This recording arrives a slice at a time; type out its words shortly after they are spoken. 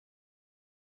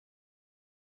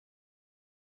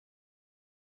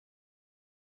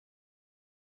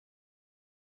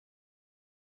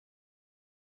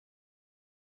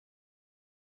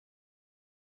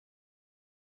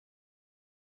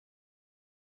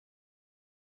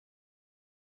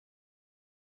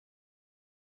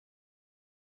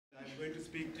going to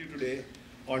speak to you today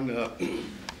on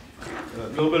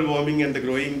global warming and the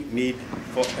growing need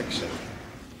for action.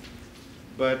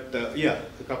 But yeah,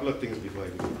 a couple of things before I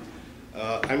do.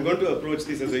 I'm going to approach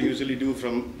this as I usually do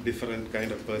from different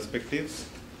kind of perspectives,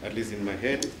 at least in my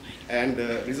head. And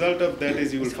the result of that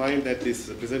is you will find that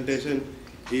this presentation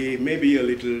may be a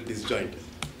little disjointed.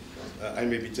 I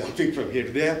may be jumping from here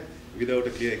to there without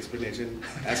a clear explanation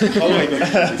as to how I got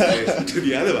from this place to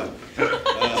the other one.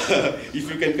 If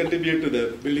you can contribute to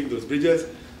the building those bridges,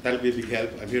 that'll be a big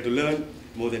help. I'm here to learn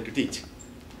more than to teach.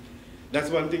 That's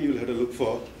one thing you'll have to look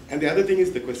for. And the other thing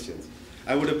is the questions.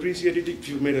 I would appreciate it if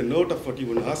you made a note of what you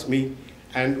want to ask me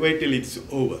and wait till it's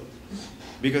over.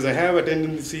 Because I have a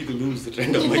tendency to lose the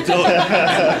trend of my thought.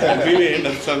 And we may end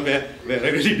up somewhere where I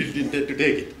really didn't intend to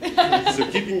take it.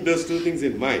 So keeping those two things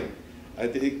in mind, I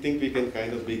think we can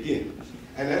kind of begin.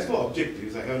 And as for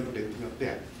objectives, I haven't put anything up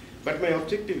there. But my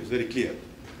objective is very clear.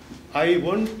 I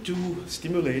want to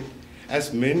stimulate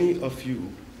as many of you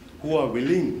who are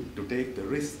willing to take the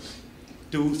risk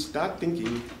to start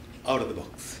thinking out of the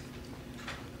box.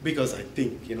 Because I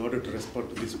think in order to respond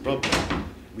to this problem,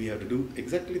 we have to do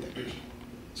exactly that.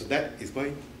 So that is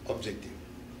my objective.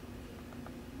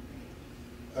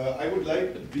 I would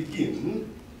like to begin.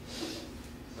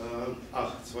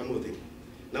 It's one more thing.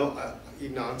 Now,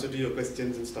 in answer to your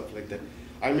questions and stuff like that,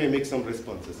 I may make some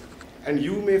responses. And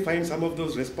you may find some of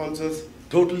those responses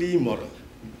totally immoral.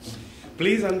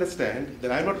 Please understand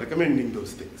that I'm not recommending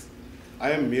those things. I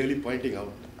am merely pointing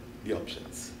out the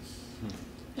options.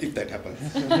 If that happens.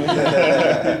 It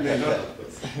may not, of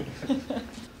course.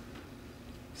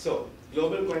 So,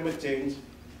 global climate change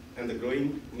and the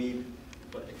growing need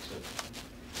for action.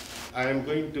 I am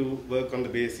going to work on the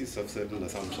basis of certain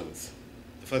assumptions.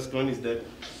 The first one is that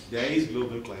there is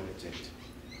global climate change.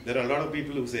 There are a lot of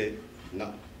people who say,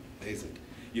 no, there isn't.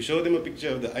 You show them a picture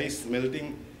of the ice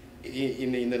melting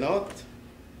in the north,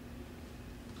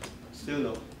 still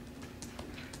no.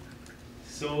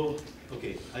 So,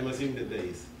 okay, I'm assuming that there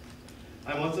is.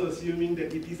 I'm also assuming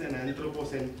that it is an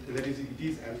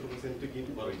anthropocentric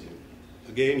in origin.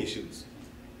 Again, issues.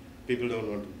 People don't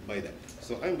want to buy that.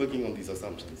 So I'm working on these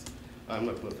assumptions. I'm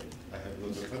not perfect. I have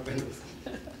those appendix.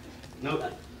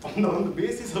 Now, on the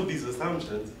basis of these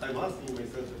assumptions, I'm asking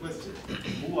myself the question,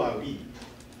 who are we?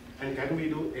 And can we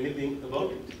do anything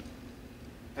about it?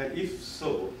 And if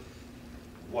so,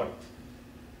 what?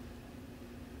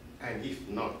 And if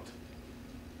not,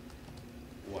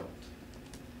 what?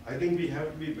 I think we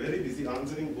have to be very busy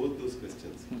answering both those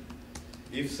questions.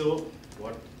 If so,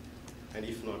 what? And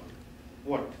if not,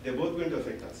 what? They're both going to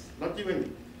affect us. Not even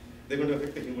me. They're going to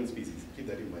affect the human species. Keep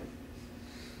that in mind.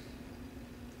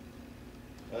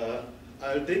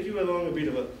 I'll take you along a bit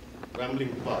of a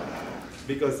rambling path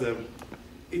because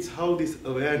it's how this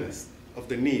awareness of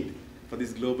the need for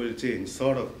this global change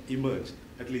sort of emerged,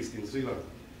 at least in Sri Lanka.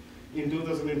 In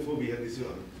 2004, we had this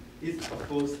tsunami. It's, of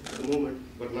course, at the moment,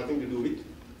 got nothing to do with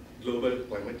global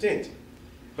climate change.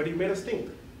 But it made us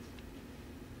think.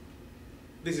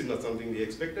 This is not something we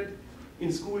expected.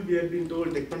 In school, we had been told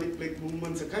tectonic plate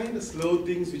movements are kind of slow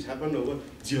things which happen over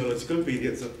geological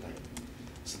periods of time.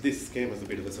 So this came as a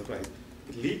bit of a surprise.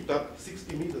 It leaped up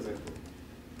 60 meters, I think.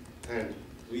 And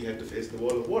we had to face the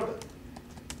wall of water.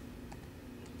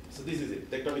 So this is it.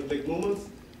 Tectonic plate movements,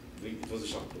 it was a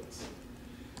shock to us.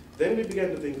 Then we began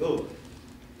to think, oh,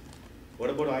 what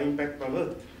about our impact on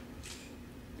Earth?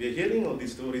 We are hearing all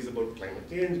these stories about climate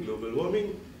change, global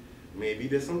warming. Maybe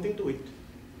there's something to it.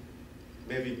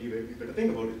 Maybe we better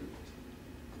think about it.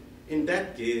 In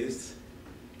that case,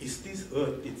 is this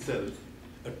Earth itself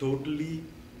a totally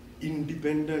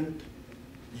independent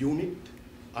unit,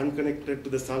 unconnected to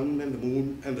the sun and the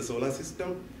moon and the solar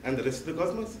system and the rest of the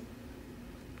cosmos?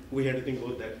 We had to think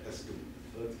about that as to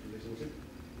Earth's relationship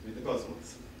with the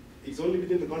cosmos. It's only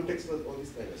within the context of all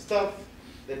this kind of stuff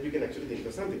that we can actually think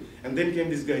of something. And then came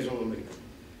this guy from America.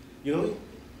 You know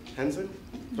Hansen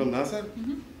from NASA?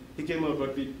 Mm-hmm. He came out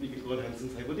what we can call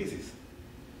Hansen's hypothesis.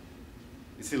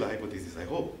 It's still a hypothesis, I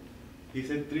hope. He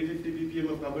said 350 ppm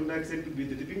of carbon dioxide could be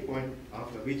the tipping point,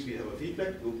 after which we have a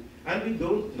feedback loop, and we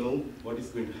don't know what is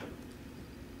going to happen.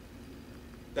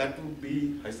 That would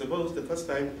be, I suppose, the first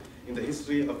time in the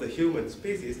history of the human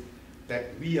species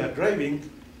that we are driving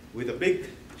with a big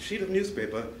sheet of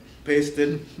newspaper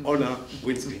pasted on our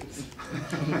windscreens.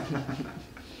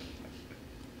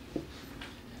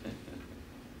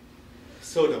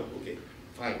 So now, okay,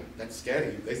 fine, that's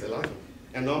scary, you guys are laughing.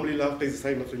 And normally laughter is a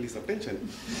sign of release of tension.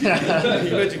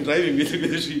 Imagine driving with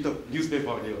a sheet of newspaper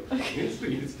on your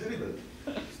windscreen, it's terrible.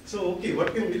 So, okay,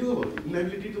 what can we do about it?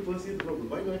 Inability to perceive the problem.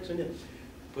 Why not, Shania?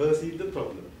 Perceive the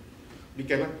problem. We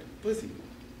cannot perceive it.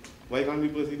 Why can't we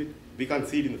perceive it? We can't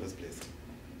see it in the first place.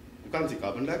 You can't see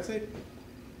carbon dioxide.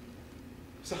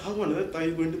 So how on earth are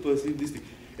you going to perceive this thing?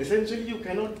 Essentially, you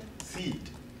cannot see it.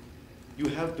 You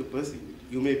have to perceive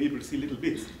it. You may be able to see little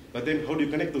bits, but then how do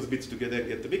you connect those bits together and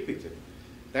get the big picture?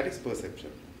 That is perception.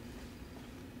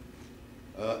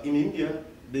 In India,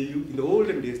 in the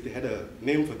olden days, they had a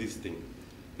name for this thing.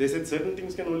 They said certain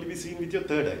things can only be seen with your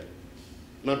third eye,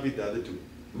 not with the other two.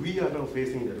 We are now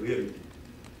facing that reality.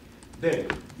 Then,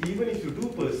 even if you do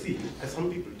perceive, as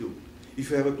some people do, if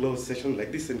you have a closed session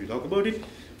like this and we talk about it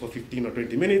for 15 or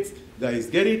 20 minutes, guys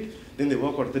get it, then they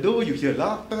walk out the door, you hear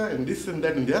laughter and this and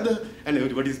that and the other, and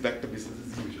everybody's back to business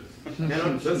as usual.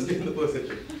 Cannot sustain the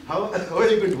perception. How are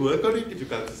you going to work on it if you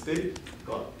can't sustain it?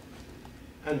 God.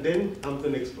 And then comes the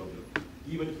next problem.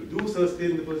 Even if you do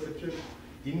sustain the perception,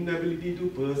 inability to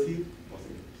perceive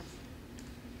possibilities.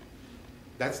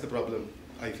 That's the problem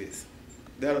I face.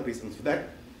 There are reasons for that.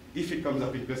 If it comes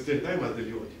up in question time, I'll tell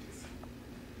you what it is.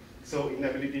 So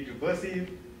inability to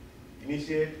perceive,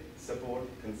 initiate, support,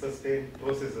 and sustain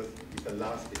processes is the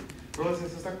last thing.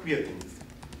 Processes are queer things.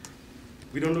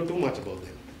 We don't know too much about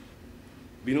them.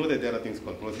 We know that there are things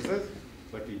called processes,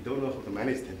 but we don't know how to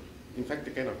manage them. In fact,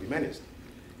 they cannot be managed.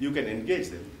 You can engage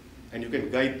them, and you can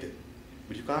guide them,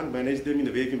 but you can't manage them in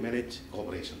the way we manage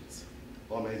corporations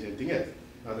or manage anything else,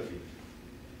 other field.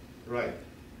 Right.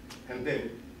 And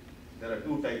then there are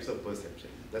two types of perception.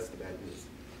 That's the bad news.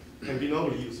 And we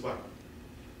normally use one.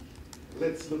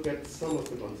 Let's look at some of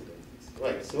the consequences.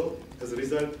 Right. So as a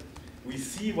result, we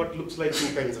see what looks like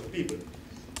two kinds of people.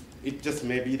 It just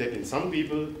may be that in some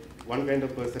people, one kind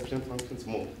of perception functions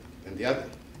more than the other,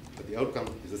 but the outcome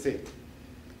is the same.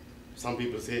 Some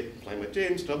people say climate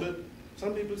change, trouble.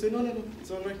 Some people say, no,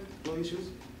 it's all right, no issues.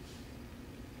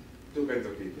 Two kinds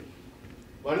of people.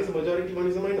 One is a majority, one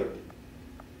is a minority.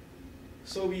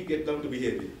 So we get down to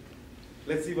behavior.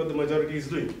 Let's see what the majority is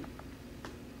doing.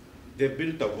 They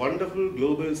built a wonderful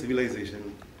global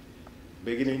civilization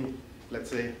beginning,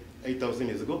 let's say, 8,000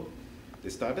 years ago. They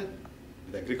started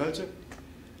with agriculture,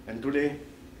 and today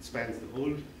it spans the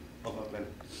whole of our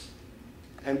planet.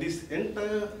 And this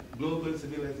entire global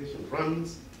civilization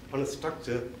runs on a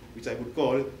structure which I would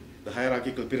call the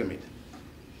hierarchical pyramid.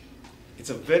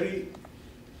 It's a very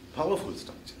powerful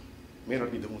structure. May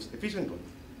not be the most efficient one.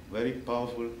 Very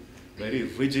powerful, very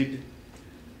rigid.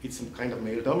 It's kind of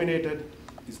male-dominated.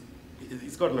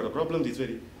 It's got a lot of problems. It's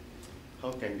very,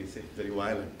 how can we say, very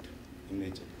violent in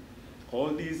nature. All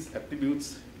these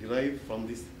attributes derive from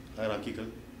this hierarchical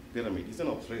pyramid. It's an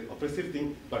oppressive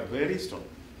thing, but very strong.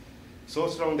 So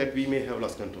strong that we may have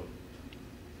lost control.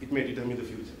 It may determine the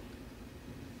future.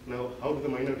 Now, how do the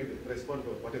minority respond to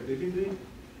what have they been doing?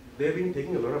 They've been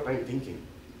taking a lot of time thinking.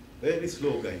 Very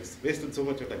slow guys, wasted so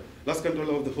much of time, lost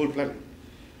control of the whole planet.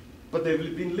 But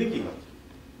they've been linking up.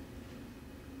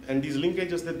 And these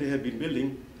linkages that they have been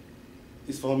building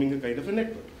is forming a kind of a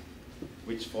network,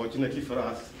 which fortunately for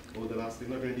us, over the last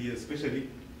 10 or 20 years especially,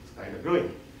 is kind of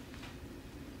growing.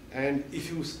 And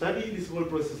if you study this whole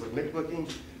process of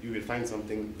networking, you will find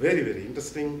something very, very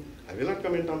interesting. I will not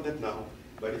comment on that now,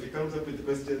 but if it comes up with the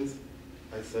questions,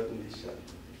 I certainly shall.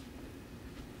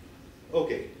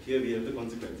 Okay, here we have the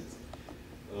consequences.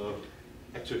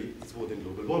 Actually, it's more than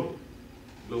global warming.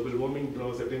 Global warming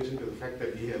draws attention to the fact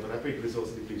that we have rapid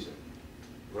resource depletion,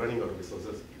 running out of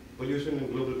resources. Pollution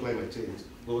and global climate change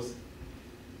goes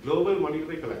global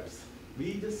monetary collapse.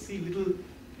 We just see little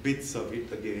bits of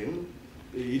it again.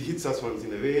 It hits us once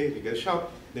in a way, we get a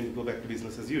shock, then we go back to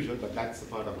business as usual, but that's a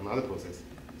part of another process.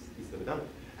 It's going to be done.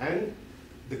 And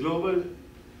the global,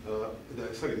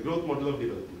 the growth model of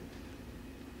development.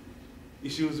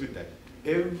 Issues with that.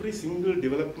 Every single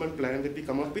development plan that we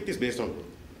come up with is based on growth.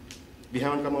 We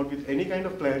haven't come out with any kind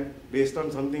of plan based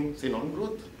on something, say,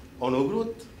 non-growth or no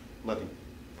growth, nothing.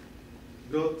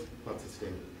 Growth, not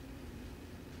sustainable.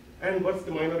 And what's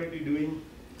the minority doing?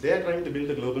 They are trying to build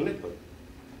a global network.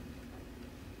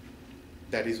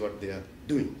 That is what they are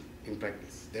doing in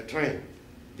practice. They're trying.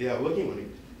 They are working on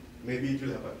it. Maybe it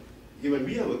will happen. Even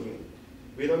we are working on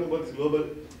it. We're talking about this global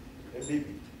MVP.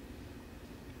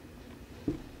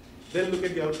 Then look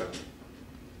at the outcome.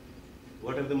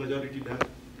 What have the majority done?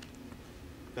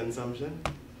 Consumption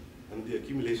and the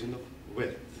accumulation of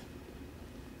wealth.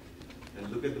 And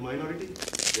look at the minority.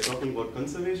 They're talking about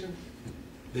conservation.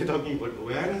 They're talking about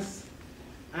awareness.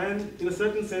 And in a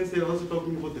certain sense, they're also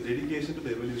talking about the dedication to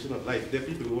the evolution of life. There are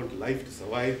people who want life to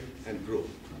survive and grow.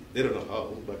 They don't know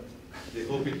how, but they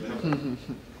hope it will happen.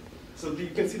 So you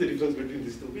can see the difference between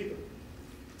these two people.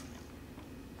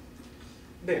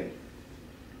 Then,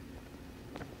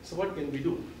 so what can we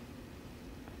do?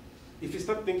 If we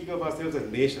start thinking of ourselves as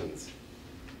nations,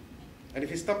 And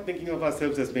if we stop thinking of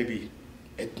ourselves as maybe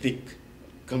ethnic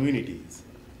communities,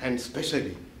 and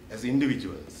especially as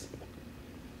individuals,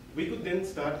 we could then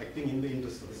start acting in the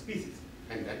interest of the species.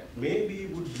 And that maybe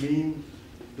would mean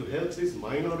to help this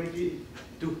minority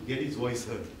to get its voice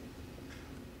heard.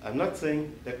 I'm not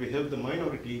saying that we help the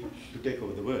minority to take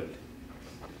over the world.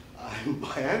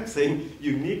 I am saying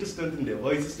you need to strengthen their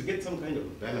voices to get some kind of a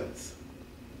balance.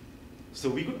 So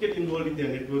we could get involved in their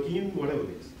networking in whatever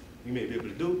ways we may be able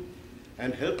to do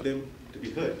and help them to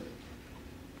be heard.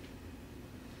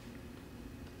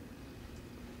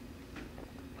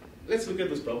 Let's look at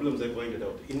those problems I pointed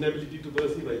out. Inability to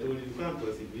perceive, I told you, you can't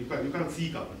perceive. You can't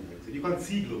see carbon dioxide. You can't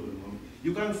see global warming.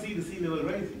 You can't see the sea level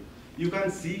rising. You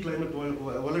can't see climate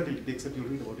volatility, except you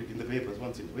read about it in the papers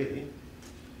once in a way.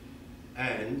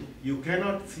 And you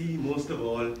cannot see, most of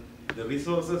all, the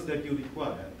resources that you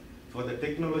require for the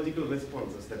technological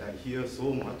responses that I hear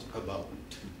so much about.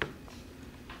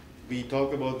 We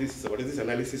talk about this, what is this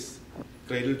analysis?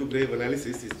 Cradle to grave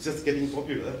analysis is just getting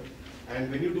popular. And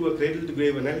when you do a cradle to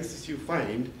grave analysis, you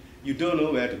find you don't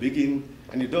know where to begin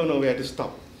and you don't know where to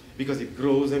stop because it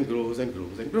grows and grows and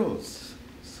grows and grows.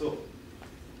 So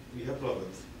we have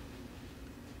problems.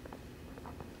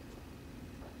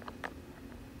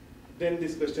 Then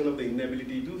this question of the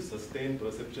inability to sustain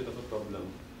perception of a problem.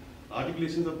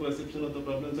 Articulations of perception of the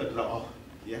problems are raw.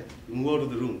 Yeah, you move out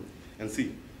of the room and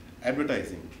see.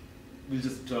 Advertising will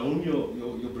just drown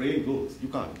your brain goes. You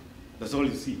can't. That's all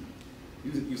you see.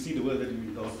 You see the world that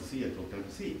you thought to see and programmed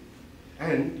to see.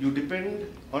 And you depend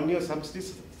on your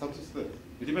subsistence.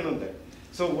 You depend on that.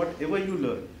 So whatever you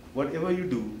learn, whatever you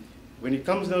do, when it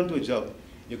comes down to a job,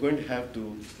 you're going to have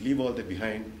to leave all that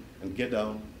behind and get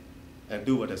down and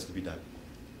do what has to be done.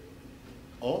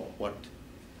 Or what?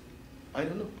 I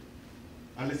don't know.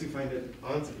 Unless you find an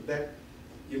answer to that,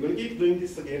 you're going to keep doing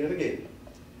this again and again.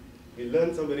 We'll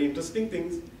learn some very interesting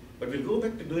things, but we'll go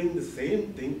back to doing the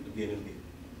same thing again and again.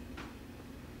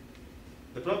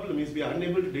 The problem is we are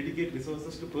unable to dedicate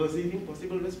resources to perceiving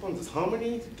possible responses. How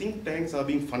many think tanks are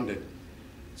being funded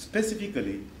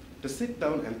specifically to sit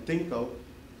down and think out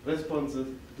responses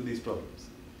to these problems?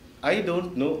 I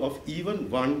don't know of even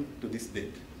one to this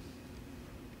date.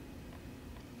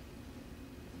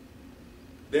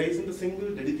 There isn't a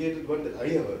single dedicated one that I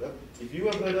have heard of. If you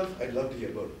have heard of, I'd love to hear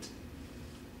about it.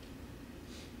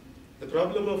 The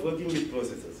problem of working with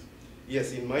processes.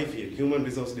 Yes, in my field, human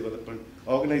resource development,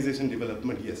 organization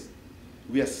development, yes.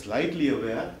 We are slightly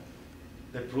aware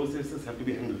that processes have to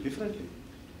be handled differently.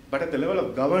 But at the level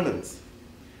of governance,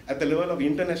 at the level of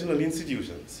international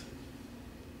institutions,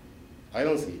 I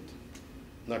don't see it.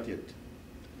 Not yet.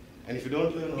 And if you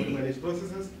don't learn how to manage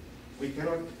processes, we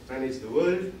cannot manage the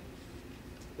world.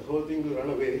 The whole thing will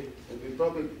run away and we'll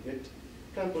probably get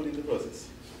trampled in the process.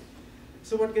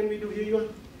 So what can we do here?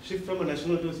 You shift from a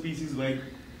national to a species-wide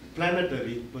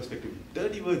planetary perspective.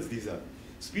 Dirty words these are.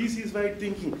 Species-wide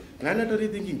thinking, planetary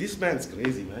thinking. This man's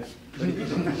crazy, man.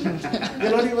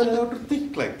 You're not even allowed to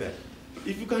think like that.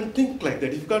 If you can't think like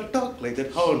that, if you can't talk like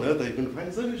that, how on earth are you going to find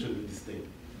a solution with this thing?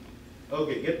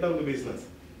 Okay, get down to business.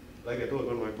 Like I told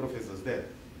one of my professors there.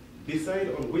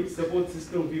 Decide on which support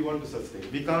system we want to sustain.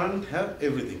 We can't have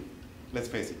everything. Let's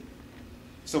face it.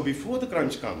 So before the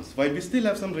crunch comes, while we still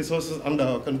have some resources under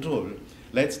our control,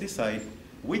 let's decide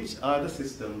which are the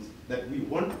systems that we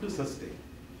want to sustain.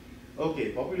 Okay,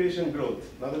 population growth,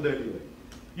 another dirty word.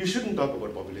 You shouldn't talk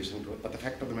about population growth, but the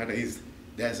fact of the matter is,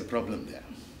 there's a problem there.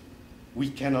 We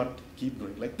cannot keep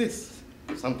going like this.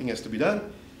 Something has to be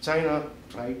done. China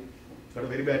tried, got a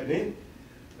very bad name.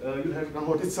 You have to come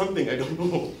out with something, I don't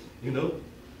know, you know.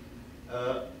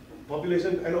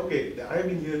 Population, and okay, I have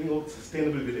been hearing about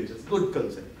sustainable villages, good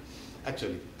concept.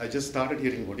 Actually, I just started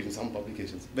hearing about it in some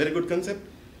publications. Very good concept.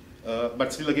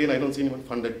 But still again, I don't see anyone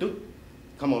funded to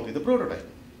come out with a prototype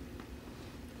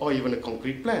or even a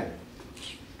concrete plan.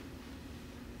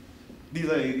 These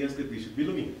are areas that we should be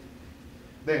looking at.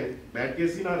 Then, bad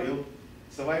case scenario,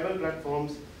 survival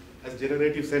platforms as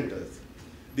generative centers.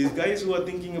 These guys who are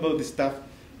thinking about this stuff,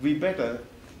 we better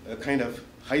kind of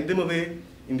hide them away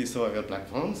in these survival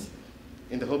platforms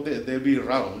in the hope that they'll be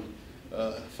around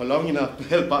for long enough to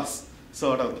help us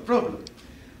sort out the problem.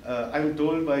 I'm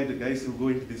told by the guys who go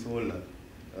into this whole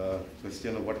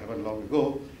question of what happened long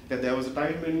ago, that there was a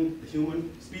time when the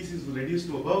human species was reduced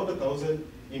to about 1,000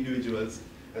 individuals,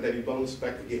 and then it bounced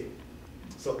back again.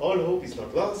 So all hope is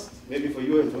not lost, maybe for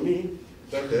you and for me,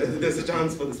 but there's a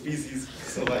chance for the species to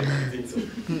survive, I think so.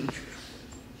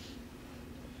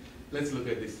 Let's look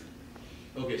at this.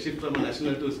 Okay, shift from a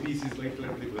national to a species-wide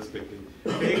planetary perspective.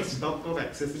 Take stock of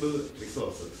accessible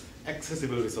resources.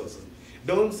 Accessible resources.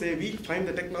 Don't say we find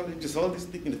the technology to solve this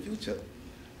thing in the future.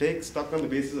 take stock on the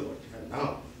basis of what we have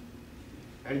now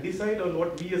and decide on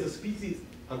what we as a species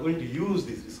are going to use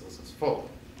these resources for.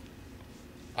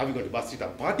 Are we going to bust it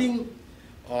up partying,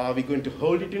 or are we going to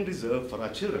hold it in reserve for our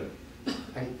children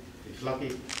and, if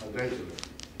lucky, our grandchildren?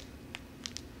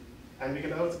 And we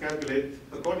can also calculate,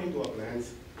 according to our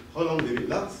plans, how long they will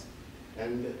last,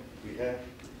 and we have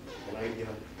an idea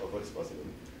of what is possible.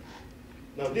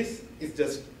 Now this is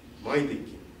just my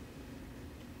thinking.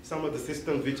 Some of the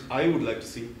systems which I would like to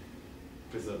see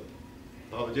preserved.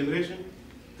 Power generation,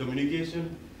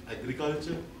 communication,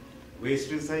 agriculture, waste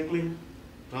recycling,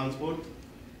 transport,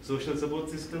 social support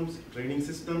systems, training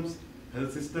systems,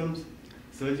 health systems,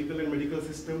 surgical and medical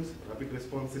systems, rapid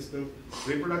response systems,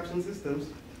 reproduction systems,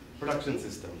 production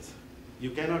systems. You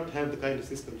cannot have the kind of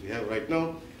systems we have right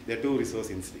now. They're too resource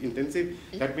intensive.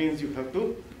 That means you have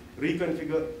to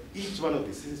reconfigure each one of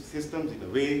these systems in a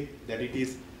way that it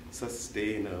is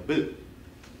sustainable.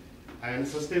 And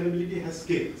sustainability has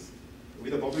scales.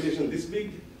 With a population this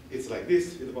big, it's like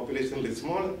this. With a population a little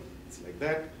smaller, it's like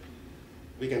that.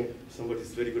 We can,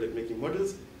 somebody's very good at making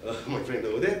models, my friend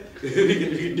over there. we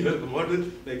can develop a model,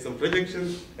 make some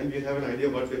projections, and we have an idea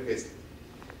what we're facing.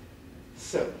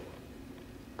 So,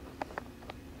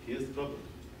 here's the problem.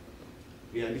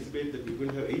 We anticipate that we're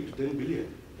going to have 8 to 10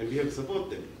 billion, and we have to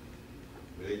support them.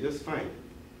 They're just fine.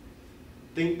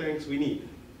 Think tanks we need.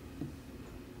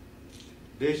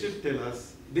 They should tell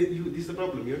us, this is the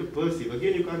problem, you have to perceive.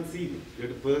 Again, you can't see it. You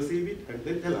have to perceive it and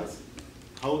then tell us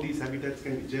how these habitats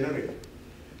can be generated.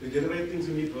 To generate things,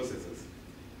 you need processes.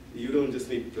 You don't just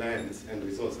need plans and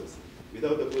resources.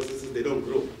 Without the processes, they don't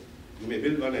grow. You may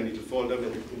build one and it will fall down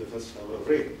in the first hour of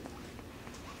rain.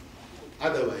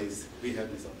 Otherwise, we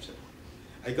have this option.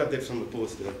 I got that from a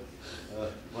poster.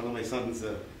 One of my sons,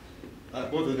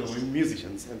 both of them were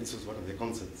musicians, and this was one of their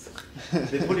concerts.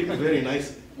 They put it very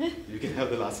nicely. You can have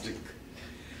the last drink.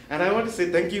 And I want to say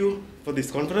thank you for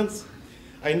this conference.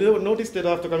 I noticed that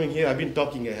after coming here, I've been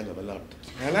talking a hell of a lot.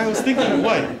 And I was thinking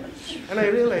why. And I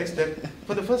realized that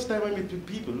for the first time I met with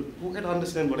people who can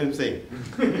understand what I'm saying.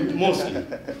 Mostly. In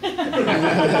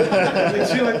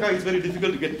Sri Lanka, it's very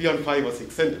difficult to get beyond 5 or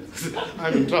 6 sentences.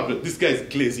 I'm in trouble. This guy is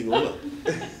glazing over.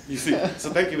 You see.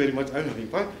 So thank you very much. I'm having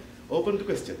fun. Open to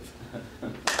questions.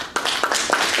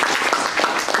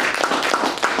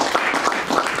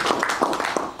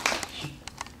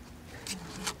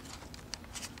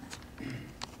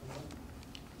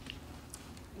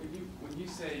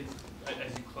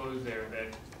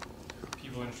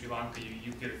 In Sri Lanka,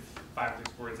 you get 5 or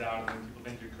 6 words out and then people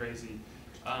think you're crazy.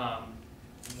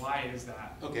 Why is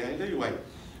that? Okay, I'll tell you why.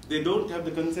 They don't have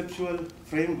the conceptual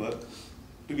framework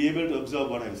to be able to absorb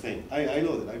what I'm saying. I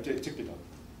know that, I've checked it out.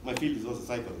 My field is also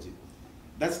psychology.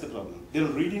 That's the problem. They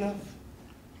don't read enough.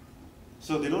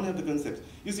 So they don't have the concepts.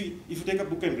 You see, if you take a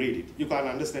book and read it, you can't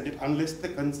understand it unless the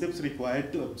concepts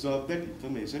required to absorb that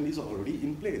information is already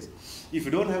in place. If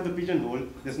you don't have the pigeonhole,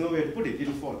 there's no way to put it,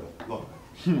 it'll fall down.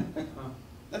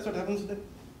 That's what happens to them.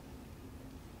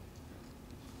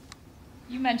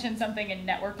 You mentioned something in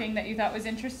networking that you thought was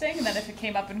interesting, and then if it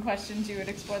came up in questions, you would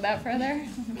explore that further.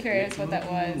 I'm curious what that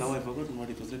was. Now I've forgotten what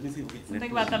it was. Let me see. Okay.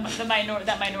 Something about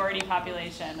that minority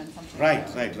population and something.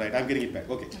 Right. I'm getting it back.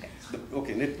 Okay.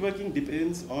 Okay. Networking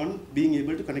depends on being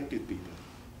able to connect with people.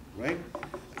 Right?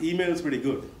 Email is pretty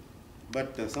good,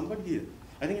 but somebody here,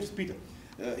 I think it's Peter.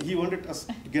 He wanted us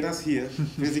to get us here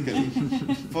physically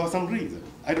for some reason.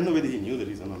 I don't know whether he knew the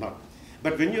reason or not.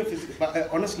 But when you're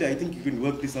honestly, I think you can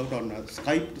work this out on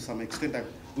Skype to some extent. I'm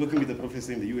working with a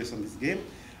professor in the US on this game.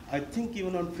 I think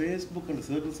even on Facebook under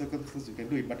certain circumstances you can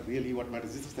do it, but really what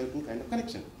matters is a certain kind of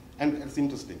connection. And it's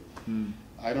interesting.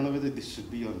 I don't know whether this should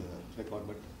be on the record,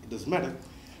 but it doesn't matter.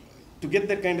 To get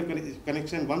that kind of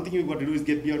connection, one thing you've got to do is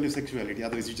get beyond your sexuality,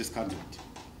 otherwise you just can't do it.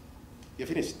 You're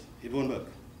finished. It won't work.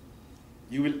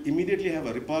 You will immediately have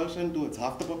a repulsion towards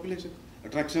half the population,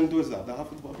 attraction towards the other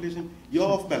half of the population. You're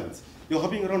off balance. You're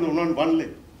hopping around on one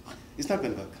leg. It's not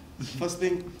going to work. First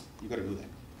thing, you've got to do that.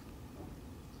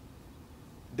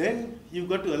 Then you've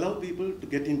got to allow people to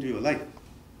get into your life.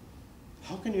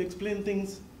 How can you explain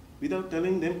things without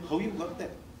telling them how you got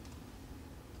there?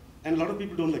 And a lot of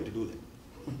people don't like to do that.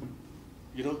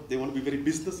 You know, they want to be very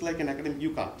business-like and academic.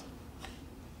 You can't.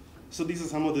 So these are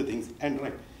some of the things. And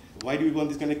right, why do we want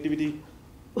this connectivity?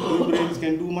 2 brains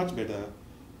can do much better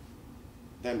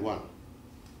than 1.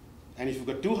 And if you've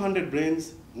got 200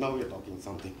 brains, now we're talking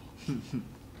something.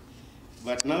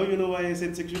 But now you know why I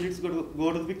said sexuality is going to go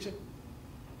out of the picture?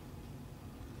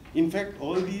 In fact,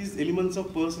 all these elements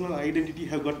of personal identity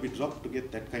have got to be dropped to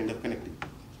get that kind of connectivity.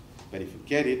 But if you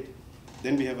get it,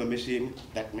 then we have a machine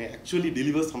that may actually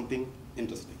deliver something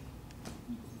interesting.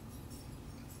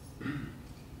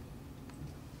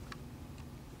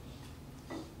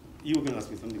 You were going to ask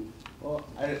me something. Well,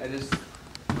 I just,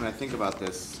 when I think about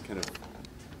this kind of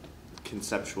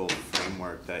conceptual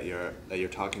framework that you're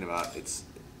talking about,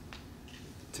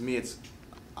 to me it's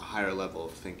a higher level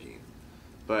of thinking.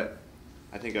 But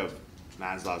I think of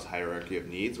Maslow's hierarchy of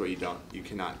needs, where you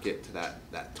cannot get to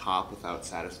that top without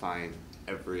satisfying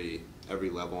every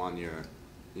level on your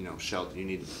shelter. You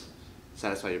need to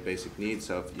satisfy your basic needs.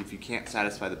 So if you can't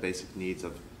satisfy the basic needs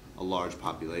of a large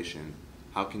population,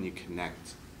 how can you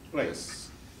connect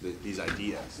these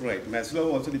ideas? Right.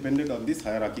 Maslow also depended on this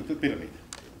hierarchical pyramid.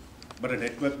 But a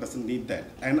network doesn't need that.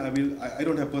 And I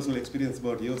don't have personal experience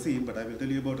about EOC, but I will tell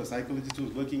you about a psychologist who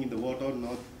was working in the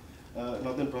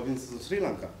northern provinces of Sri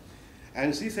Lanka.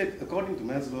 And she said, according to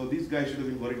Maslow, these guys should have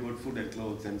been worried about food and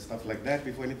clothes and stuff like that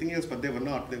before anything else, but they were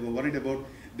not. They were worried about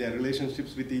their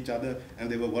relationships with each other, and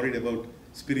they were worried about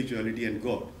spirituality and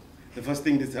God. The first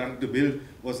thing they started to build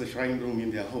was a shrine room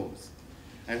in their homes.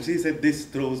 And she said this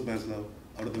throws Maslow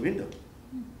out of the window.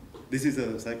 This is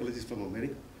a psychologist from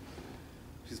America.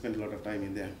 She spent a lot of time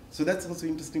in there. So that's also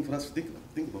interesting for us to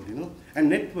think about, And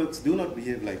networks do not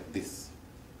behave like this.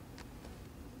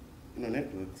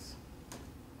 Networks.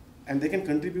 And they can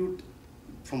contribute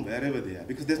from wherever they are,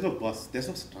 because there's no boss, there's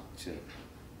no structure.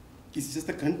 It's just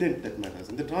the content that matters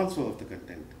and the transfer of the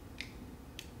content.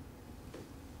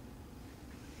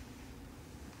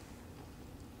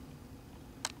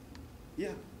 Yeah.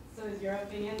 So is your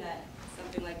opinion that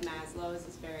something like Maslow's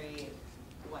is very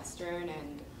Western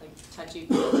and like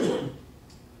touchy-feely?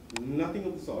 Nothing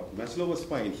of the sort. Maslow was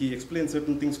fine. He explained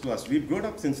certain things to us. We've grown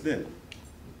up since then.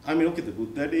 I mean, okay, the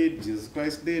Buddha did, Jesus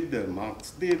Christ did,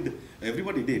 Marx did,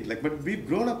 everybody did. But we've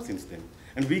grown up since then.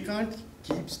 And we can't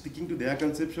keep sticking to their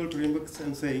conceptual frameworks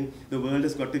and saying the world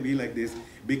has got to be like this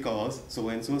because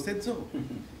so-and-so said so.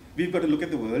 We've got to look at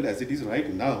the world as it is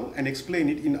right now and explain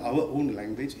it in our own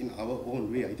language, in our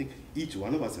own way. I think each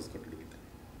one of us has got to do it.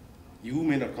 You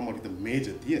may not come out with a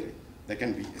major theory that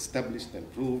can be established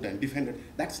and proved and defended.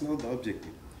 That's not the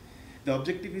objective. The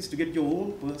objective is to get your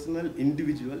own personal,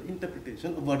 individual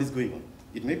interpretation of what is going on.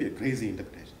 It may be a crazy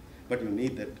interpretation, but you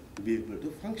need that to be able to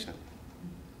function.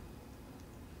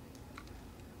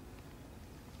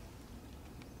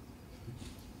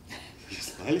 You're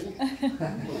smiling?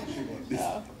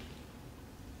 No.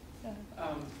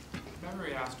 Remember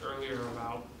we asked earlier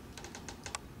about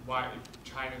why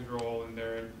China's role in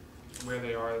where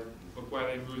they are, why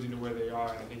they moved into where they are,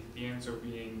 and I think the answer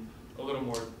being a little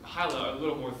more a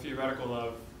little more theoretical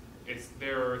of it's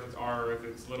their Earth, it's our Earth,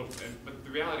 it's little, but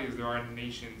the reality is there are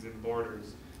nations and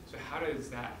borders. So how does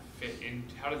that fit in?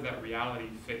 How does that reality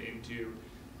fit into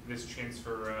this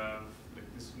transfer of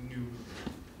this new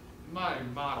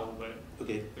model? But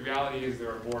okay. The reality is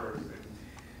there are borders. And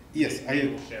yes,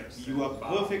 you are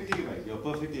bottles. perfectly right. You're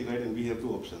perfectly right, and we have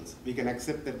two options. We can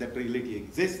accept that reality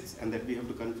exists and that we have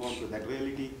to conform to that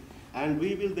reality, and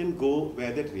we will then go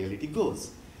where that reality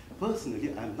goes.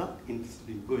 Personally, I'm not interested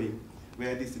in going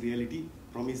where this reality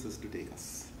promises to take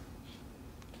us.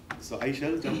 So I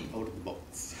shall jump out of the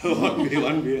box,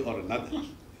 one way or another.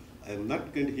 I'm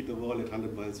not going to hit a wall at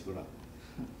 100 miles per hour.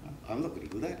 I'm not going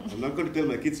to do that. I'm not going to tell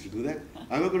my kids to do that.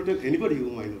 I'm not going to tell anybody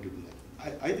whom I know to do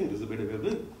that. I think there's a better way of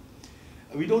doing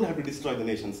it. We don't have to destroy the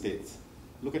nation states.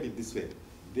 Look at it this way.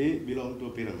 They belong to a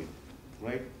pyramid,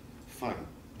 right? Fine.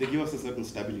 They give us a certain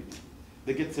stability.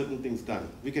 They get certain things done.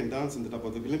 We can dance in the top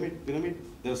of the pyramid.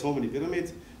 There are so many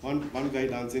pyramids. One guy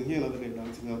dancing here, another guy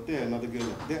dancing out there, another girl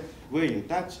up there. We're in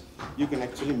touch. You can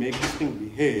actually make this thing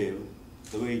behave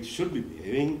the way it should be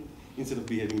behaving instead of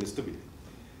behaving stupidly.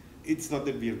 It's not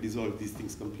that we have dissolved these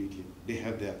things completely. They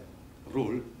have their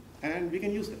role, and we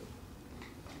can use them.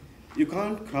 You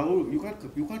can't control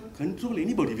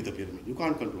anybody with a pyramid. You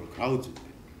can't control crowds with a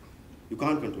pyramid. You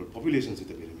can't control populations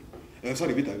with a pyramid.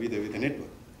 With a network.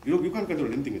 You can't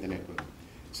control anything with a network.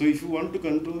 So if you want to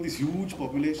control this huge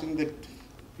population that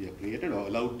we have created or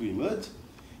allowed to emerge,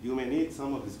 you may need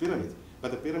some of these pyramids.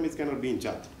 But the pyramids cannot be in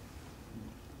charge.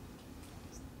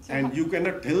 And you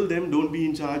cannot tell them, don't be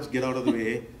in charge, get out of the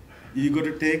way. You got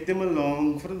to take them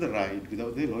along for the ride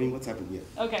without them knowing what's happening here.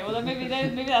 Okay, well then maybe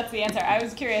that's the answer. I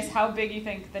was curious how big you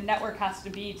think the network has to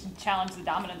be to challenge the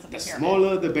dominance of the pyramid. The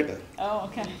smaller, the better. Oh,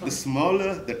 okay. The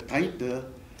smaller, the tighter,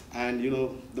 and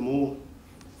the more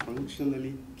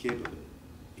functionally capable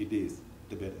it is,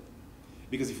 the better.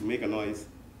 Because if you make a noise,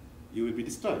 you will be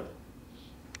destroyed.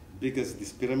 Because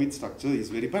this pyramid structure is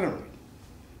very paranoid.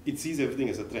 It sees everything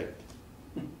as a threat.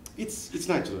 It's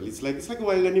natural. It's like a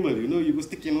wild animal. You go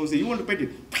stick your nose. You want to pet it.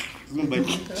 It's going to bite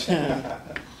you.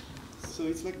 So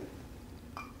it's like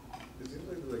that. It seems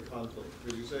like there's a conflict.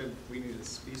 Would you say we need a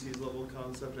species-level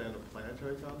concept and a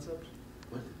planetary concept?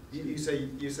 What? You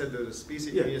said that a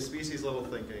species, Yeah. you need a species level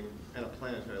thinking and a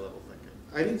planetary level thinking.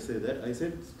 I didn't say that. I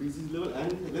said species level,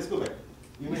 and let's go back.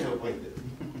 You may have a point there.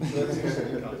 So that's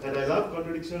interesting concept. And I love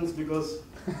contradictions because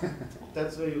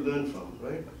that's where you learn from,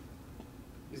 right?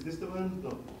 Is this the one?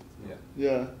 No. Yeah.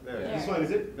 Yeah. There. There. This one,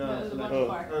 is it? No, it's the the one next-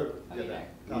 before. oh, Okay, yeah,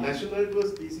 there. National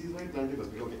was species wide, planetary was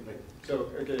okay, right. So,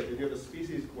 okay, if you have a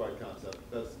species-wide concept,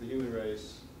 that's the human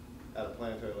race at a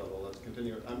planetary level, let's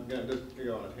continue. I'm gonna just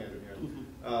go on a tangent here.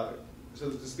 So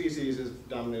the species has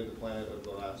dominated the planet over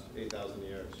the last 8,000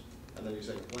 years, and then you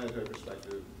say planetary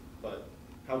perspective, but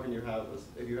how can you have,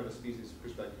 if you have a species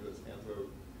perspective that's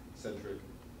anthrocentric,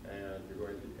 and you're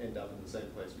going to end up in the same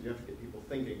place, but you have to get people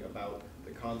thinking about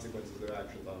the consequences of their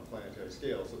actions on a planetary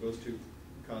scale. So those two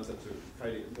concepts are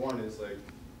fighting. One is like,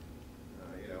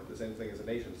 you know, the same thing as a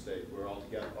nation state, where all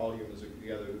together, all humans are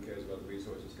together, who cares about the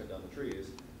resources, cut down the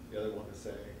trees. The other one is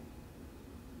saying,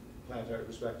 planetary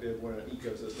perspective, we're in an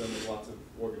ecosystem with lots of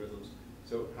organisms.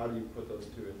 So how do you put those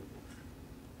two in?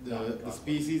 The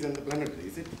species and the planetary,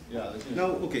 is it? Yeah.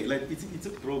 Now, okay, like it's a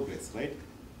progress, right?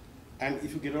 And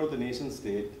if you get out of the nation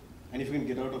state, and if you can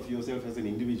get out of yourself as an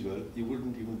individual, you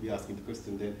wouldn't even be asking the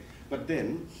question then. But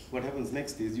then, what happens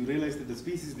next is you realize that the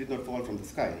species did not fall from the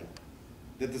sky,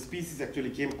 that the species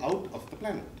actually came out of the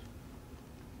planet.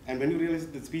 And when you realize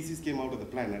that the species came out of the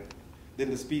planet,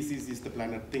 then the species is the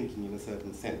planet thinking in a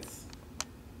certain sense.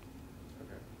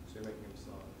 Okay, so you're making them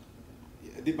solid.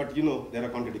 Yeah, but you know, there are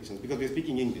contradictions because we're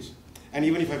speaking English. And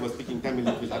even if I was speaking Tamil,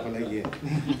 it will happen again.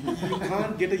 You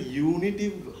can't get a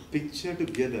unitive picture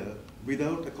together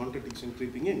without a contradiction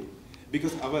creeping in.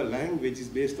 Because our language is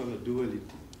based on a duality.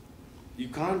 You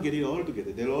can't get it all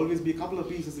together. There will always be a couple of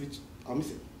pieces which are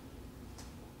missing.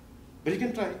 But you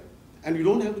can try. And you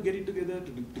don't have to get it together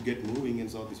to get moving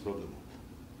and solve this problem.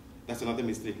 That's another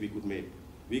mistake we could make.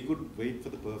 We could wait for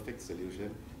the perfect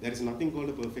solution. There is nothing called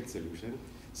a perfect solution.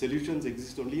 Solutions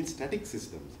exist only in static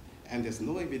systems. And there's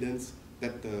no evidence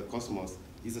that the cosmos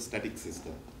is a static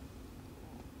system.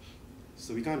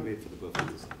 So we can't wait for the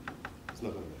perfect system. It's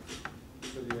not going to work.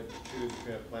 So you have to choose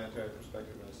between a planetary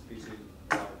perspective and a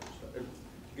species-wide perspective.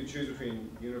 You could choose between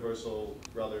universal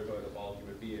brotherhood of all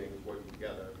human beings working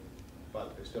together,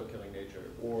 but they're still killing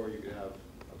nature. Or you could have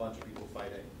a bunch of people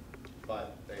fighting,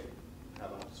 but they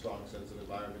have a strong sense of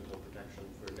environmental protection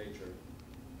for nature.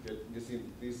 You see,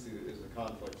 this is a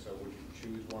conflict, so would you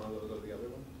choose one of those or the other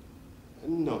one?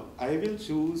 No, I will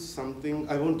choose something.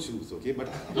 I won't choose, okay? But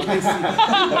what I see,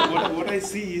 what I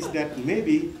see is that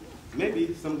maybe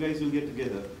some guys will get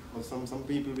together, or some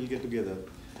people will get together,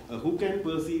 who can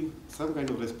perceive some kind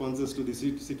of responses to this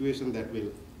situation that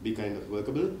will be kind of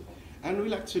workable, and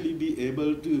will actually be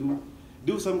able to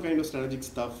do some kind of strategic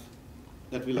stuff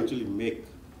that will actually make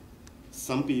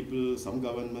some people, some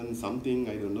government, something,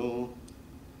 I don't know,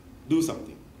 do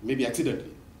something, maybe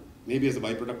accidentally. Maybe as a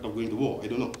byproduct of going to war, I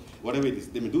don't know. Whatever it is,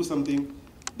 they may do something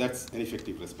that's an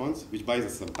effective response, which buys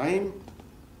us some time,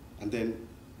 and then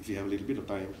if you have a little bit of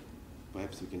time,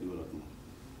 perhaps we can do a lot more.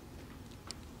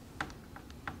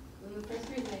 Well, the first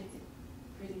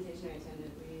presentation I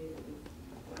attended, we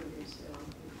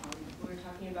were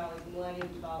talking about like Millennium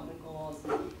Development Goals,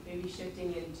 maybe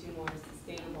shifting into more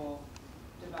sustainable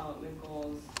development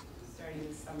goals starting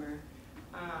this summer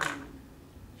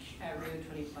at Rio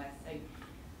 20 Plus. Like,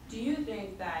 do you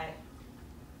think that,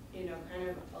 you know, kind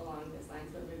of along this lines,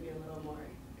 but maybe a little more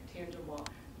tangible,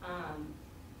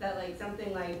 that like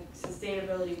something like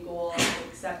sustainability goals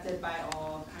accepted by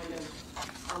all kind of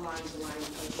along the lines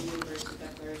of the Universal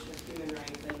Declaration of Human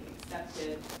Rights, like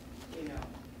accepted, you know,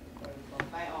 quote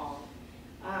unquote, by all.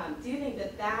 Do you think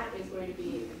that that is going to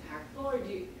be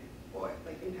impactful, or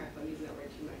like impactful, I'm using that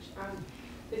word too much,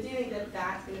 but do you think that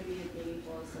that's going to be as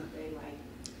meaningful as something like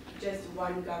just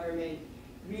one government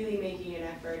really making an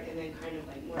effort and then kind of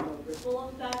like more of a ripple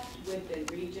effect within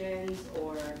regions,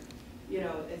 or, you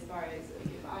know, as far as like,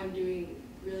 if I'm doing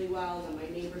really well, then my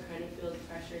neighbor kind of feels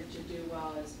pressured to do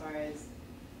well as far as...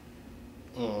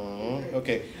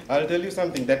 Okay, I'll tell you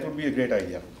something, that would be a great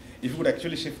idea. If you could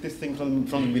actually shift this thing from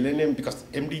millennium, because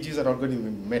MDGs are not going to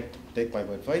be met, take my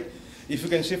word for it. If you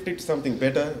can shift it to something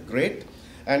better, great.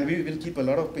 And we will keep a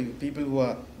lot of people who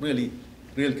are really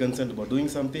concerned about doing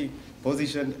something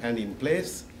positioned and in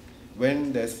place.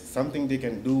 When there's something they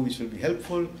can do which will be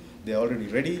helpful, they're already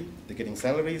ready, they're getting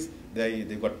salaries,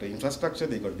 they've got the infrastructure,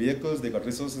 they've got vehicles, they've got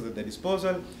resources at their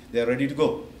disposal, they're ready to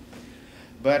go.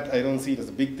 But I don't see it as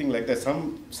a big thing like that.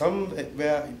 Somewhere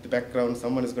in the background,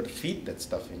 someone has got to feed that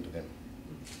stuff into them.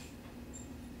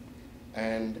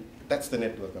 And that's the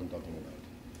network I'm talking about.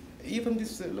 Even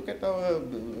this, look at our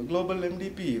global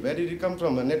MDP. Where did it come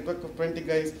from? A network of 20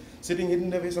 guys sitting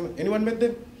hidden away. Anyone met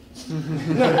them?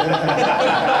 Maybe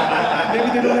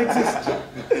they don't exist.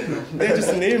 They're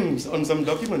just names on some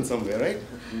document somewhere, right?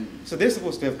 So they're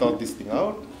supposed to have thought this thing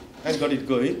out and got it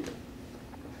going.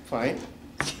 Fine.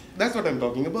 That's what I'm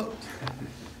talking about.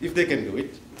 If they can do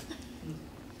it,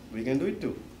 we can do it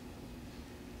too.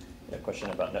 A question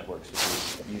about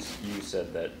networks. You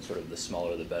said that sort of the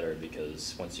smaller the better,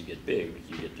 because once you get big,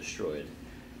 you get destroyed.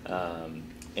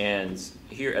 And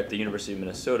here at the University of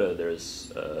Minnesota,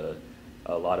 there's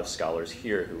a lot of scholars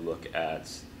here who look at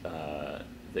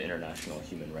the international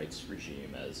human rights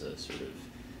regime as a sort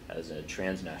of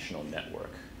transnational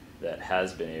network that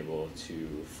has been able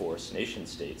to force nation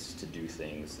states to do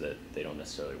things that they don't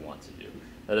necessarily want to do.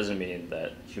 That doesn't mean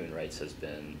that human rights has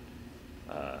been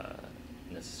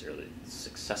necessarily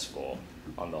successful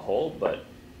on the whole, but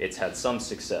it's had some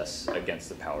success against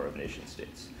the power of nation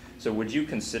states. So would you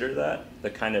consider that the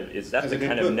kind of, is that the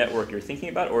kind of network you're thinking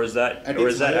about, or is that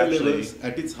actually?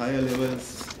 At its higher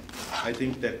levels, I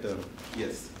think that,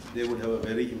 yes, they would have a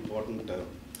very important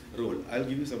role. I'll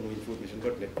give you some more information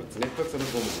about networks. Networks are not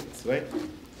homogeneous, right?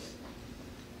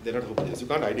 They're not homogeneous. You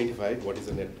can't identify what is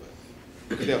a network.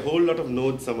 Because there are a whole lot of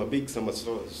nodes, some are big, some are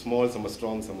small, some are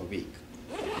strong, some are weak,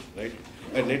 right?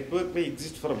 A network may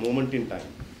exist for a moment in time.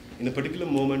 In a particular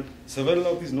moment, several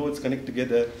of these nodes connect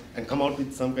together and come out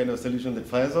with some kind of solution that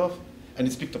fires off, and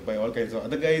it's picked up by all kinds of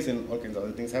other guys, and all kinds of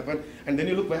other things happen, and then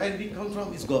you look, where did it come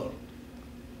from? It's gone.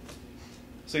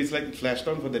 So it's like it flashed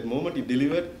on for that moment, it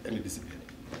delivered, and it disappeared.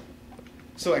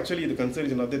 So actually the concern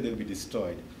is not that they'll be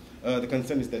destroyed. The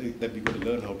concern is that we've got to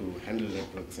learn how to handle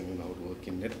networks and how to work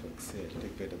in networks. Yeah, it'll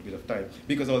take quite a bit of time.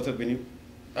 Because also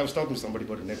I was talking to somebody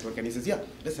about a network, and he says, yeah,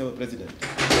 let's have a president.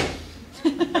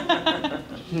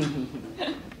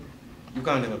 You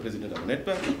can't have a president of a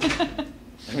network.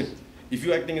 I mean, if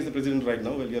you're acting as the president right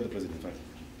now, well, you're the president, fine.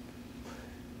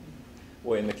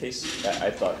 Well, in the case,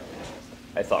 I thought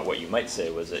what you might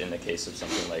say was that in the case of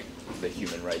something like the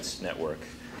Human Rights Network,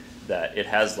 that it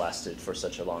has lasted for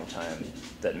such a long time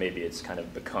that maybe it's kind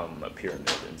of become a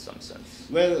pyramid in some sense.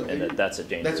 Well, and that's a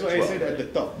danger. That's why I said at the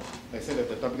top. I said at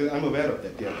the top because I'm aware of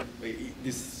that. Yeah,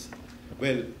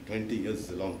 20 years is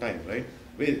a long time, right?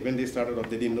 When they started off,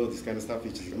 they didn't know this kind of stuff,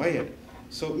 which is in my head.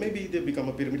 So maybe they become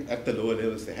a pyramid at the lower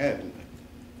levels they have, in fact.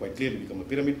 Quite clearly become a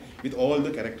pyramid with all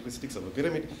the characteristics of a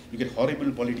pyramid. You get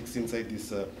horrible politics inside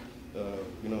this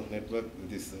network,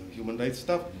 this human rights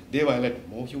stuff. They violate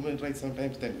more human rights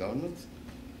sometimes than governments.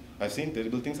 I've seen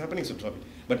terrible things happening, so drop it.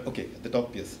 But okay, at the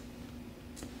top, yes.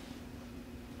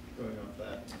 Going off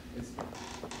that,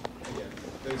 again,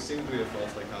 there seems to be a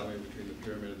false dichotomy between the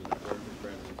pyramid and the network that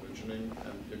Brandon was mentioning,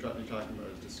 and you're talking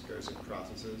about discursive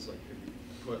processes. Like if you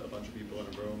put a bunch of people in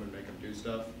a room and make them do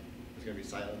stuff, there's going to be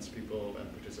silenced people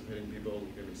and participating people.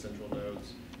 There's going to be central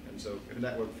nodes, and so if a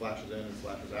network flashes in and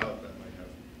flashes out, that might have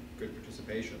good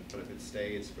participation. But if it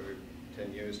stays for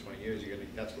 10 years, 20 years,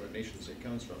 that's where a nation state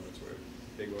comes from. That's where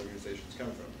big organizations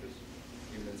come from, because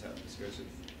humans have discursive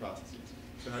processes.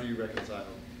 So how do you reconcile?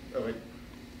 Oh wait,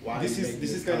 why? This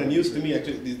is kind of news to me.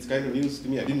 Actually, it's kind of news to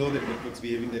me. I didn't know that networks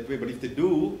behaving that way. But if they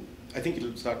do, I think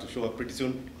it'll start to show up pretty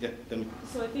soon. Yeah, tell me.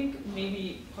 So I think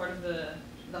maybe part of the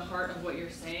heart of what you're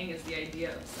saying is the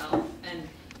idea of self, and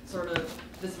sort of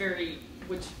this very,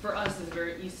 which for us is a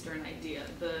very Eastern idea,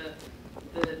 the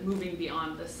moving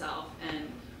beyond the self and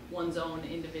one's own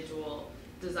individual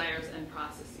desires and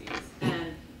processes.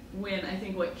 And when I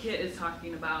think what Kit is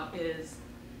talking about is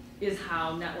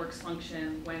how networks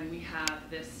function when we have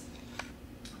this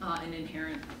an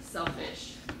inherent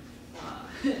selfish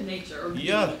nature. Or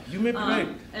yeah, you may be right.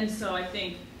 And so I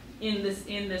think in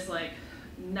this like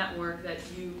network that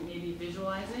you may be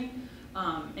visualizing,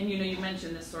 and you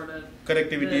mentioned this sort of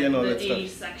connectivity and all that stuff. The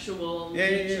asexual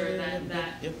nature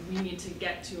that we need to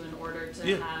get to in order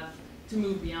to to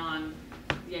move beyond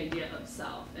the idea of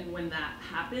self. And when that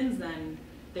happens, then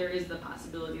there is the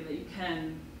possibility that you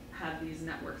can have these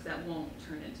networks that won't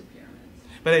turn into pyramids.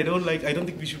 But I don't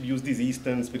think we should use these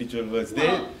Eastern spiritual words.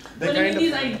 Well, but I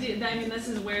mean, this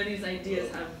is where these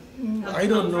ideas have I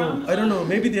don't know.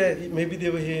 Maybe they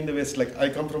were here in the West. Like I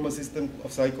come from a system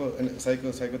of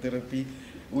psychotherapy,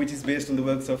 which is based on the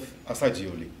works of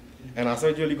Assagioli, and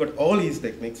Assagioli got all his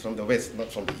techniques from the West,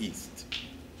 not from the East.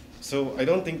 So I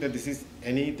don't think that this is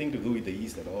anything to do with the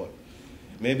East at all.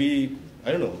 Maybe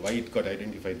I don't know why it got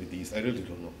identified with the East. I really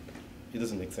don't know. It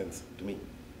doesn't make sense to me.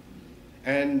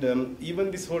 And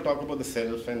even this whole talk about the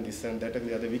self and this and that and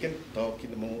the other, we can talk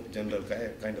in a more general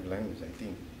kind of language, I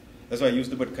think. That's why I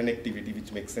used the word connectivity,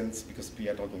 which makes sense because we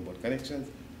are talking about connections.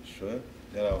 Sure,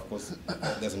 there are, of course,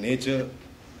 there's a nature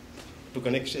to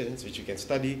connections which you can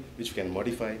study, which you can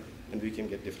modify, and we can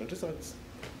get different results.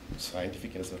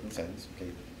 Scientific in a certain sense.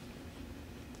 Okay.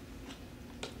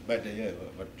 But yeah,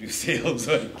 what you say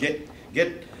also, if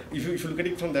you look at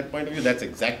it from that point of view, that's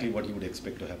exactly what you would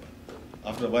expect to happen.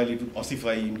 After a while, it would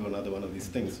ossify into another one of these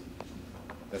things.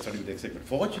 That's what you would expect. But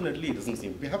fortunately, it doesn't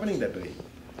seem to be happening that way.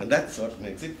 And that's what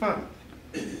makes it fun.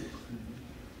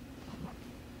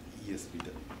 Yes,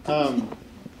 Peter.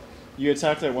 You had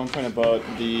talked at one point about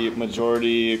the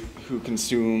majority who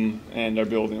consume and are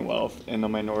building wealth, and the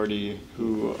minority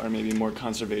who are maybe more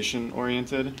conservation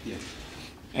oriented. Yes.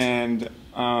 And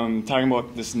talking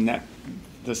about this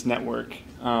network,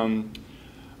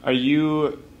 are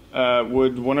you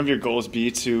would one of your goals be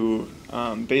to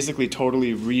basically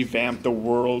totally revamp the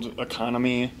world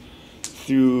economy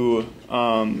through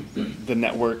the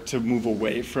network to move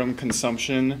away from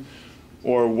consumption?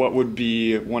 Or what would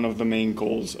be one of the main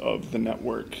goals of the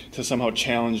network to somehow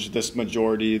challenge this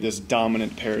majority, this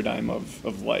dominant paradigm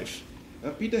of life?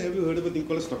 Peter, have you heard of a thing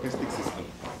called a stochastic system?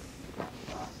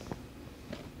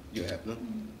 You have, no?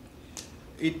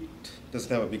 It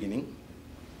doesn't have a beginning,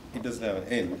 it doesn't have an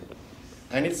end,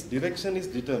 and its direction is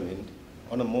determined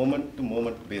on a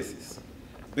moment-to-moment basis,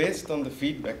 based on the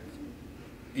feedback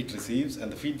it receives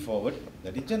and the feed-forward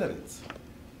that it generates.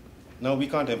 Now, we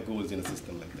can't have goals in a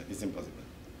system like that. It's impossible.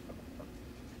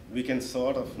 We can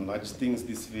sort of nudge things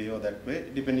this way or that way,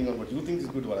 depending on what you think is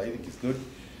good, what I think is good.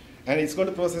 And it's going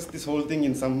to process this whole thing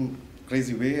in some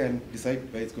crazy way and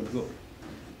decide where it's going to go.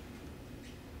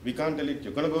 We can't tell it,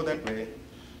 you're going to go that way.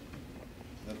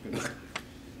 Not going to.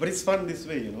 But it's fun this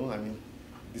way, you know. I mean,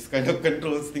 this kind of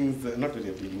controls things are not very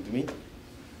appealing to me.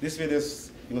 This way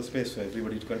there's space for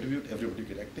everybody to contribute, everybody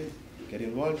to get active, get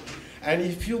involved. And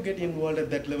if you get involved at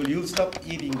that level, you'll stop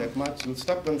eating that much, you'll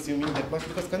stop consuming that much,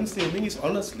 because consuming is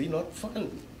honestly not fun.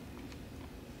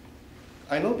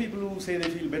 I know people who say they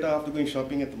feel better after going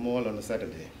shopping at the mall on a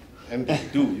Saturday. And they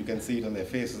do, you can see it on their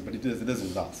faces, but it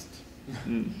doesn't last.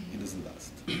 It doesn't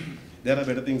last. There are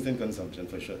better things than consumption,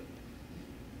 for sure.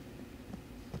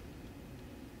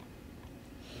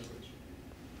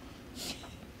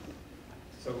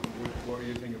 So what do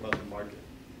you think about the market?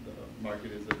 The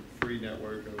market is a free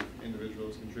network of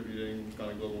individuals contributing on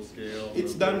a global scale.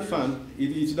 It's done fun.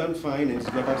 It's done fine, and it's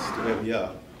got us to where we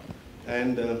are.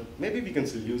 And maybe we can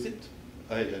still use it.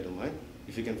 I don't mind,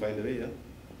 if we can find a way, yeah.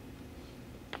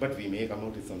 But we may come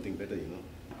out with something better, you know.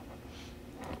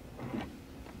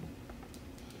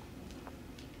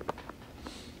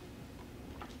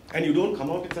 And you don't come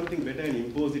out with something better and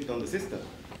impose it on the system.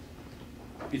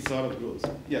 It sort of grows.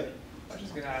 Yeah. I was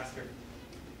just going to ask if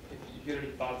you had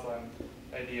any thoughts on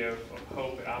the idea of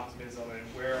hope and optimism, and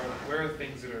where are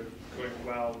things that are going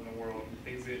well in the world,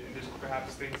 things that, and just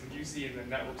perhaps things that you see in the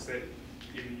networks that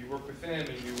either you work within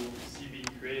or you see being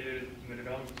created from the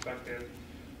development perspective.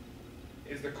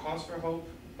 Is there cause for hope?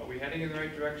 Are we heading in the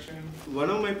right direction? One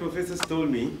of my professors told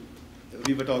me,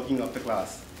 we were talking after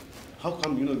class, how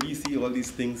come we see all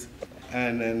these things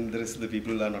and the rest of the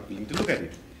people are not willing to look at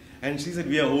it? And she said,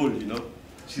 we are old,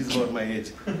 She's about my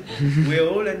age. We are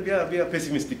old and we are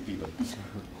pessimistic people.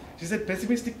 She said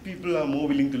pessimistic people are more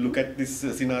willing to look at this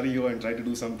scenario and try to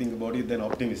do something about it than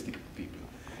optimistic people.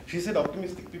 She said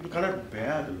optimistic people cannot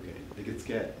bear to look at it. They get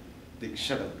scared. They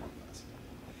shut up.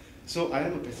 So I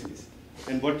am a pessimist.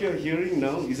 And what you're hearing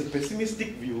now is a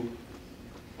pessimistic view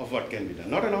of what can be done,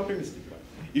 not an optimistic one.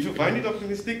 If you find it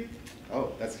optimistic,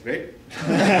 oh, that's great.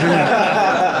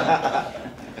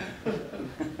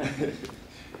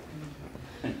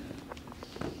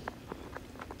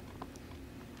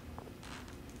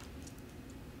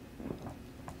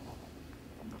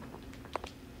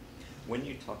 When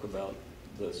you talk about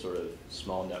the sort of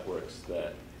small networks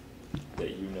that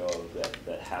you know of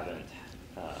that haven't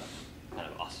kind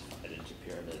of ossified into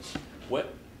pyramids,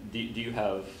 what do you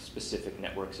have specific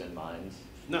networks in mind?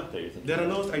 No, that you're thinking there are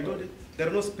no. about? I told you, there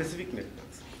are no specific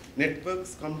networks.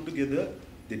 Networks come together.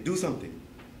 They do something.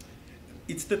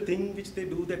 It's the thing which they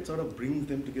do that sort of brings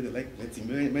them together. Like, let's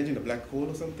imagine a black hole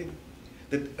or something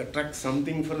that attracts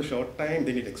something for a short time,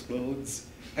 then it explodes,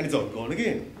 and it's all gone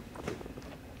again.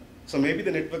 So maybe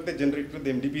the network that generated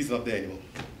the MDP is not there anymore.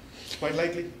 Quite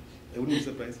likely. I wouldn't be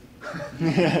surprised.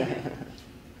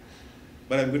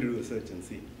 But I'm going to do a search and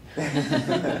see. Can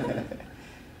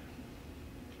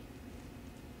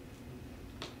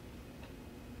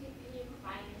you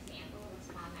provide an example of a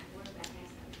small network that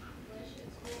has accomplished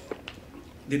its goal?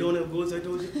 They don't have goals, I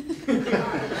told you.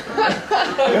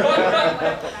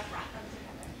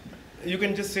 You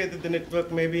can just say that the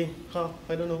network maybe,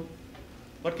 I don't know.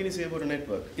 What can you say about a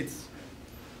network?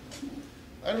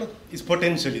 I don't know, it's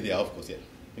potentially there, of course, yeah.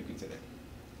 You could say that.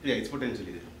 Yeah, it's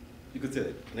potentially there. You could say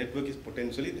that. Network is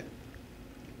potentially there.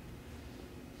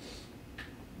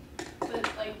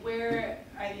 But like where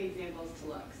are the examples to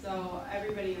look? So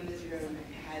everybody in this room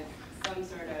has some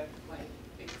sort of like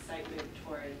excitement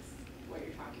towards what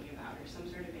you're talking about, or some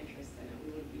sort of interest in it.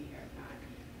 We wouldn't be here if not,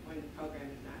 or in the program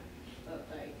if not. But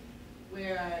like,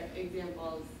 where are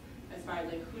examples as far as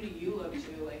like, who do you look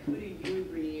to? Like, who do you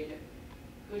read?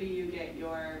 Who do you get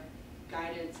your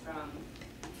guidance from?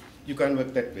 You can't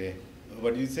work that way.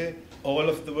 What do you say? All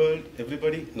of the world,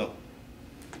 everybody? No.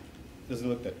 Doesn't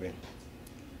work that way.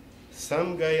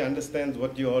 Some guy understands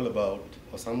what you're all about,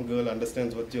 or some girl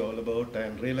understands what you're all about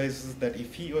and realizes that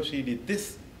if he or she did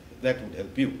this, that would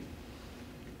help you.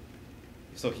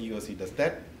 So he or she does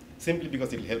that simply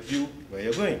because it'll help you where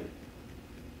you're going.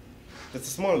 That's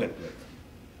a small network.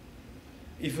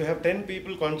 If you have 10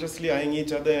 people consciously eyeing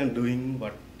each other and doing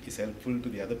what is helpful to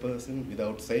the other person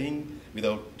without saying,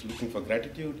 without looking for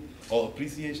gratitude or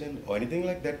appreciation or anything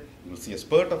like that, you'll see a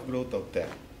spurt of growth out there.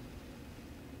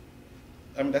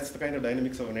 I mean, that's the kind of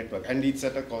dynamics of a network. And it's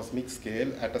at a cosmic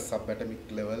scale, at a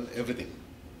subatomic level, everything.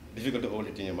 Difficult to hold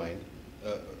it in your mind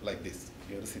like this.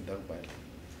 You have to sit down quietly.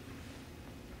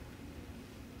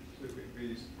 So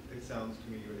it sounds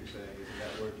to me what you're saying is a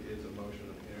network is a motion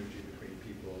of energy between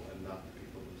people and not the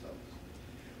people themselves.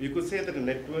 You could say that a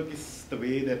network is the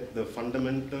way that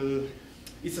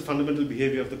it's a fundamental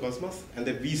behavior of the cosmos, and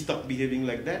that we stop behaving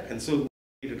like that, and so we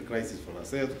created a crisis for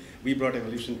ourselves. We brought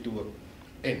evolution to an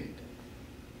end.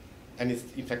 And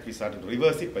in fact, we started to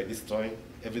reverse it by destroying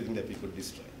everything that we could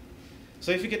destroy.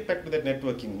 So if we get back to that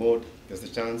networking mode, there's a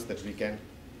chance that we can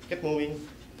get moving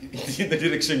in the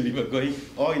direction we were going,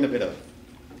 or in a better way.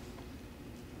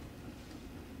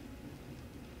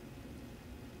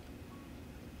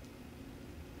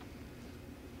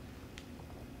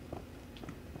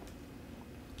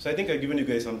 So I think I've given you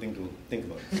guys something to think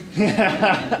about.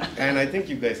 And I think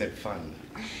you guys had fun.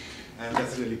 And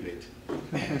that's really great.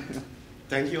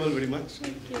 Thank you all very much.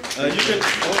 Thank you.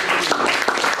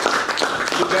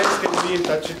 You guys can be in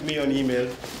touch with me on email.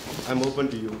 I'm open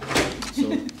to you. So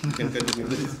you can continue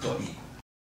this call.